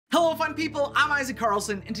Hello fun people, I'm Isaac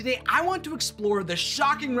Carlson, and today I want to explore the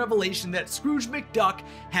shocking revelation that Scrooge McDuck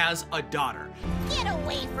has a daughter. Get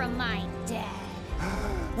away from my dad.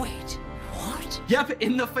 Wait, what? Yep,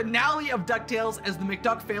 in the finale of DuckTales, as the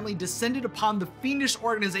McDuck family descended upon the fiendish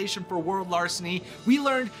organization for world larceny, we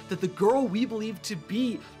learned that the girl we believed to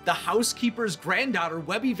be the housekeeper's granddaughter,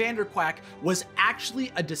 Webby Vanderquack, was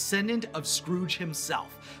actually a descendant of Scrooge himself.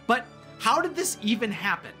 But how did this even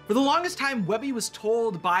happen? For the longest time, Webby was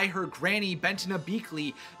told by her granny, Bentina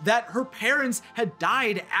Beakley, that her parents had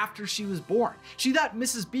died after she was born. She thought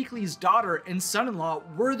Mrs. Beakley's daughter and son-in-law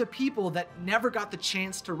were the people that never got the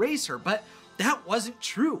chance to raise her, but that wasn't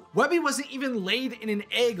true. Webby wasn't even laid in an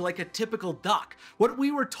egg like a typical duck. What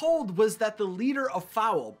we were told was that the leader of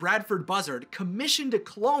F.O.W.L, Bradford Buzzard, commissioned a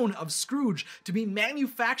clone of Scrooge to be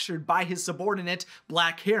manufactured by his subordinate,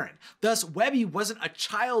 Black Heron. Thus, Webby wasn't a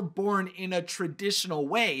child born in a traditional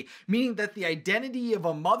way, meaning that the identity of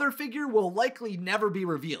a mother figure will likely never be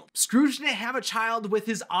revealed. Scrooge didn't have a child with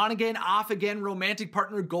his on-again, off-again romantic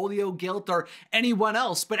partner Goldie O'Gilt or anyone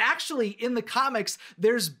else, but actually in the comics,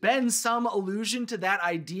 there's been some allusion to that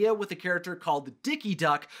idea with a character called Dicky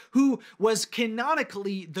Duck, who was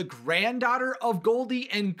canonically the granddaughter of Goldie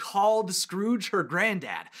and called Scrooge her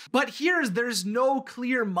granddad. But there's no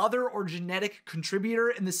clear mother or genetic contributor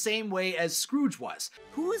in the same way as Scrooge was.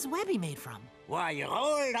 Who is Webby made from? Why, your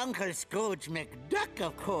old Uncle Scrooge McDuck,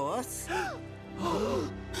 of course.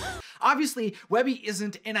 Obviously, Webby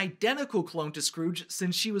isn't an identical clone to Scrooge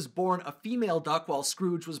since she was born a female duck while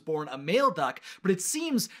Scrooge was born a male duck, but it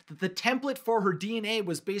seems that the template for her DNA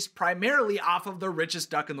was based primarily off of the richest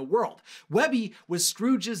duck in the world. Webby was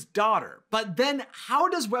Scrooge's daughter, but then how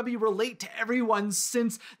does Webby relate to everyone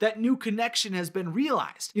since that new connection has been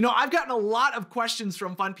realized? You know, I've gotten a lot of questions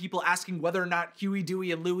from fun people asking whether or not Huey,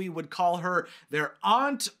 Dewey, and Louie would call her their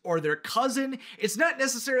aunt or their cousin. It's not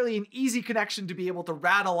necessarily an easy connection to be able to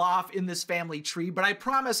rattle off in this family tree, but I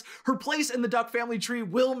promise her place in the Duck family tree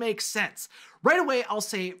will make sense. Right away, I'll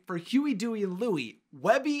say for Huey, Dewey, and Louie,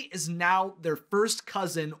 Webby is now their first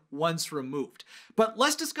cousin once removed. But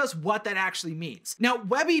let's discuss what that actually means. Now,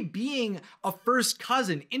 Webby being a first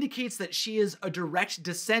cousin indicates that she is a direct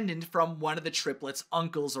descendant from one of the triplets'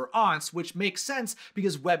 uncles or aunts, which makes sense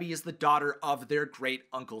because Webby is the daughter of their great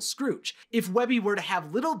uncle Scrooge. If Webby were to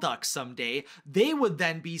have little ducks someday, they would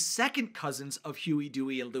then be second cousins of Huey,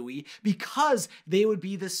 Dewey, and Louie because they would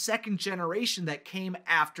be the second generation that came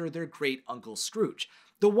after their great uncle Scrooge.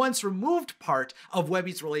 The once removed part of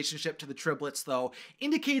Webby's relationship to the triplets, though,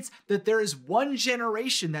 indicates that there is one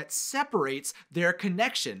generation that separates their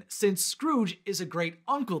connection, since Scrooge is a great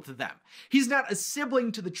uncle to them. He's not a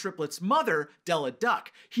sibling to the triplets' mother, Della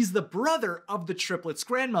Duck. He's the brother of the triplets'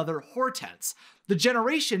 grandmother, Hortense. The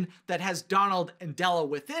generation that has Donald and Della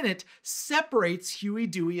within it separates Huey,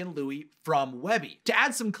 Dewey, and Louie from Webby. To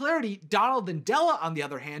add some clarity, Donald and Della, on the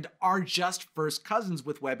other hand, are just first cousins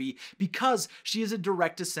with Webby because she is a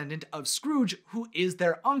direct descendant of Scrooge, who is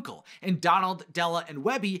their uncle, and Donald, Della, and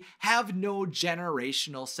Webby have no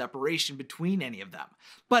generational separation between any of them.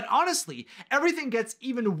 But honestly, everything gets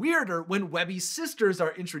even weirder when Webby's sisters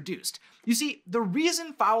are introduced. You see, the reason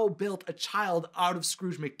F.O.W.L built a child out of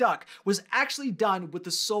Scrooge McDuck was actually done with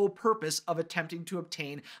the sole purpose of attempting to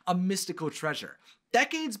obtain a mystical treasure.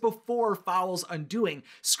 Decades before F.O.W.L's undoing,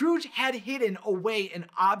 Scrooge had hidden away an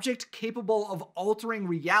object capable of altering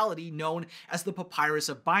reality known as the Papyrus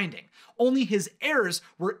of Binding. Only his heirs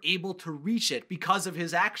were able to reach it because of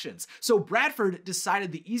his actions. So Bradford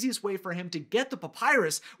decided the easiest way for him to get the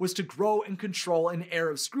papyrus was to grow and control an heir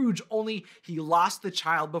of Scrooge, only he lost the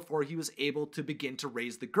child before he was able to begin to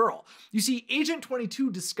raise the girl. You see, Agent 22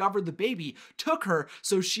 discovered the baby, took her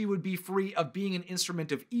so she would be free of being an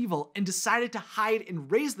instrument of evil, and decided to hide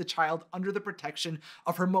and raise the child under the protection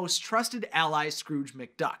of her most trusted ally, Scrooge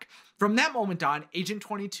McDuck. From that moment on, Agent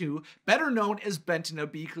 22, better known as Bentina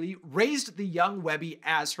Beakley, raised the young Webby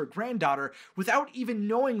as her granddaughter without even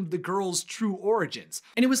knowing the girl's true origins.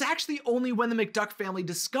 And it was actually only when the McDuck family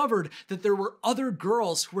discovered that there were other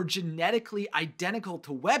girls who were genetically identical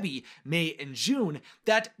to Webby, May and June,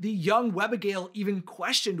 that the young Webbigail even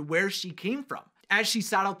questioned where she came from. As she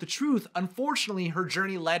sought out the truth, unfortunately, her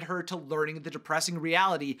journey led her to learning the depressing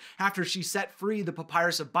reality after she set free the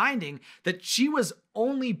Papyrus of Binding that she was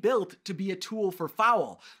only built to be a tool for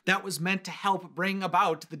F.O.W.L that was meant to help bring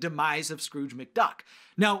about the demise of Scrooge McDuck.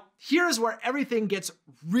 Now, here's where everything gets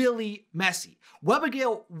really messy.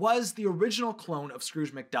 Webbigail was the original clone of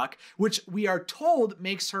Scrooge McDuck, which we are told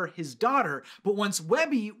makes her his daughter, but once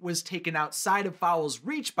Webby was taken outside of F.O.W.L's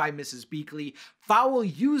reach by Mrs. Beakley, F.O.W.L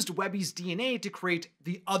used Webby's DNA to create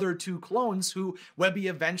the other two clones who Webby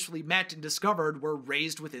eventually met and discovered were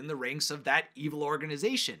raised within the ranks of that evil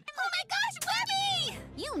organization. Oh my gosh, Webby!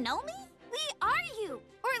 You know me? We are you.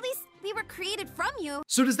 Or at least we were created from you.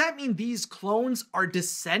 So does that mean these clones are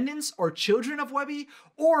descendants or children of Webby?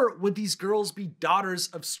 Or would these girls be daughters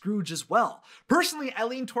of Scrooge as well? Personally, I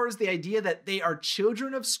lean towards the idea that they are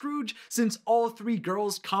children of Scrooge since all three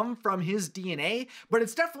girls come from his DNA, but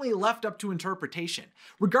it's definitely left up to interpretation.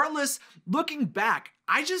 Regardless, looking back,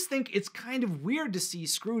 I just think it's kind of weird to see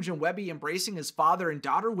Scrooge and Webby embracing his father and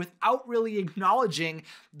daughter without really acknowledging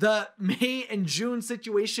the May and June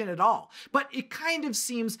situation at all. But it kind of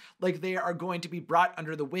seems like they are going to be brought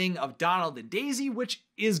under the wing of Donald and Daisy, which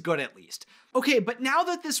is good at least. Okay, but now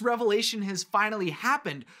that this revelation has finally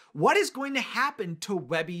happened, what is going to happen to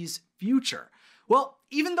Webby's future? Well,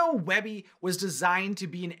 even though Webby was designed to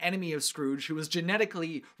be an enemy of Scrooge who was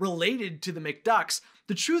genetically related to the McDucks,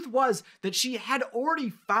 the truth was that she had already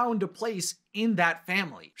found a place in that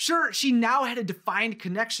family. Sure, she now had a defined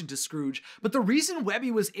connection to Scrooge, but the reason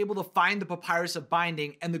Webby was able to find the Papyrus of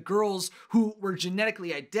Binding and the girls who were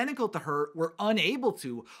genetically identical to her were unable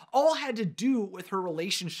to, all had to do with her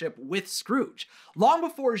relationship with Scrooge. Long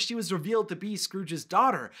before she was revealed to be Scrooge's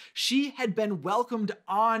daughter, she had been welcomed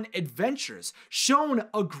on adventures, shown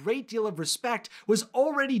a great deal of respect, was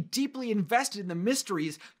already deeply invested in the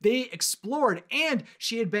mysteries they explored, and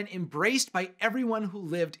she had been embraced by everyone who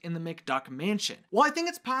lived in the McDuck mansion. While I think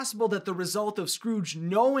it's possible that the result of Scrooge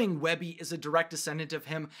knowing Webby is a direct descendant of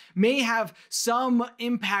him may have some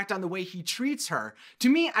impact on the way he treats her, to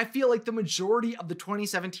me, I feel like the majority of the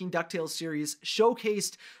 2017 DuckTales series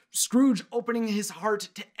showcased Scrooge opening his heart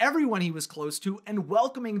to everyone he was close to and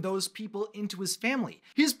welcoming those people into his family.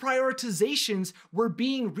 His prioritizations were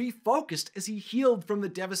being refocused as he healed from the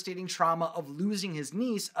devastating trauma of losing his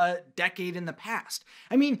niece a decade in the past.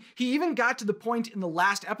 I mean, he even got to the point in the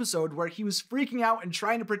last episode where he was freaking out and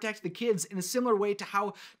trying to protect the kids in a similar way to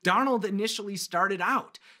how Donald initially started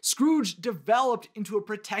out. Scrooge developed into a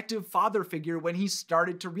protective father figure when he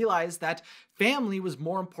started to realize that family was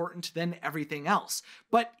more important than everything else.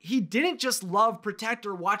 But he didn't just love, protect,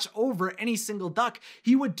 or watch over any single duck.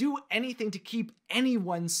 He would do anything to keep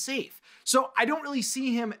anyone safe. So I don't really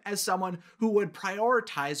see him as someone who would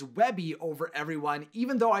prioritize Webby over everyone,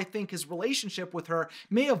 even though I think his relationship with her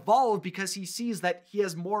may evolve because he sees that he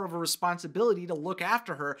has more of a responsibility to look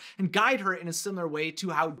after her and guide her in a similar way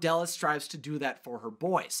to how Della strives to do that for her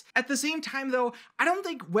boys. At the same time though, I don't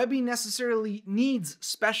think Webby necessarily needs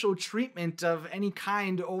special treatment of any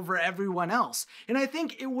kind over everyone else, and I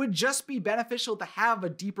think it would just be beneficial to have a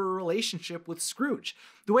deeper relationship with Scrooge.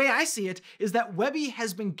 The way I see it is that Webby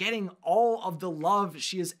has been getting all of the love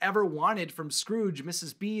she has ever wanted from Scrooge,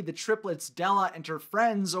 Mrs. B, the triplets, Della, and her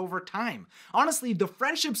friends over time. Honestly, the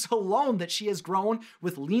friendships alone that she has grown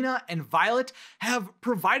with Lena and Violet have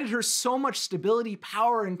provided her so much stability,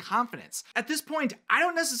 power, and confidence. At this point, I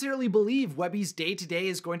don't necessarily believe Webby's day-to-day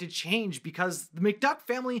is going to change because the McDuck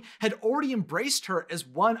family had already embraced her as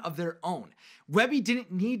one of their own. Webby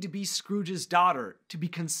didn't need to be Scrooge's daughter to be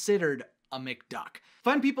considered a McDuck.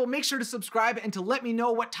 Fun people, make sure to subscribe and to let me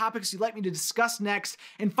know what topics you'd like me to discuss next.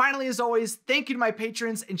 And finally, as always, thank you to my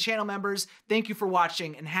patrons and channel members. Thank you for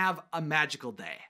watching and have a magical day.